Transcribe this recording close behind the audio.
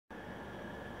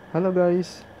Hello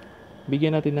guys!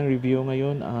 Bigyan natin ng review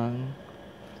ngayon ang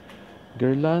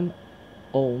Guerlain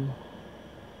Homme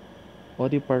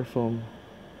Eau de Parfum.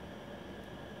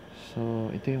 So,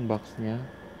 ito yung box niya.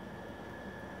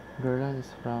 Guerlain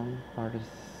is from Paris.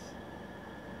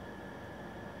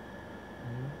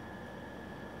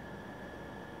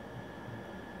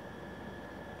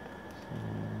 So,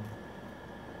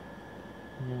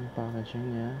 yung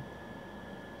packaging niya.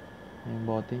 Yung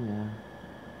bote niya.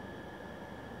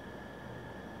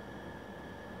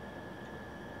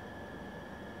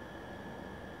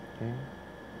 Okay.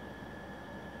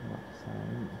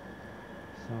 Buksan.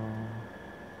 So,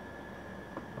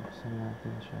 buksan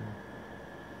natin siya.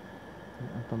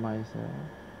 Yung atomizer.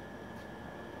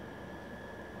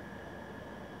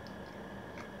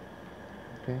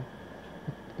 Okay.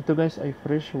 Ito guys ay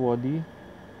fresh woody,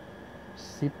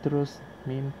 citrus,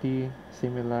 minty,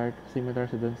 similar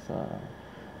sa dun sa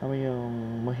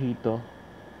yung mojito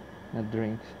na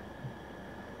drinks.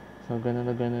 So, ganun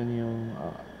na ganun yung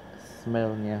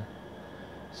smell niya.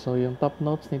 So, yung top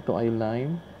notes nito ay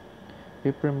lime,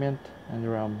 peppermint, and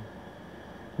rum.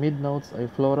 Mid notes ay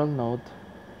floral note.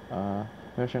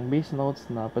 Meron siyang base notes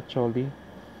na patchouli,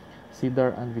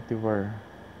 cedar, and vetiver.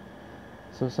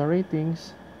 So, sa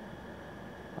ratings,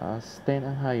 10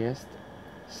 ang highest,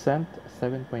 scent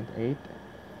 7.8,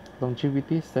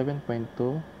 longevity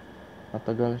 7.2,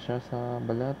 matagal siya sa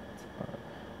balat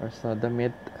or sa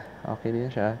damit, okay din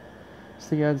siya.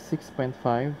 Siyad 6.5,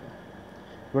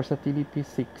 versatility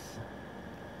 6.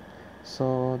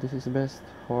 So this is best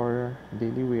for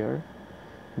daily wear,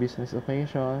 business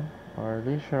occasion, or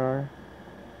leisure,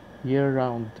 year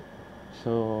round.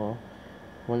 So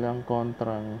walang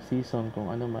kontrang season, kung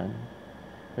ano man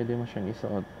pwede mo siyang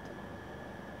isuot.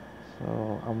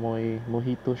 So amoy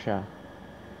mojito siya,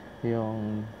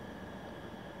 yung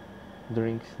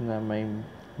drinks na may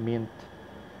mint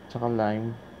tsaka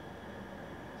lime.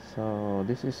 So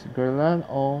this is Guerlain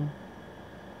Homme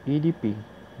EDP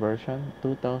version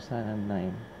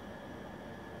 2009.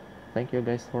 Thank you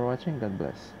guys for watching. God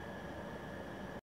bless.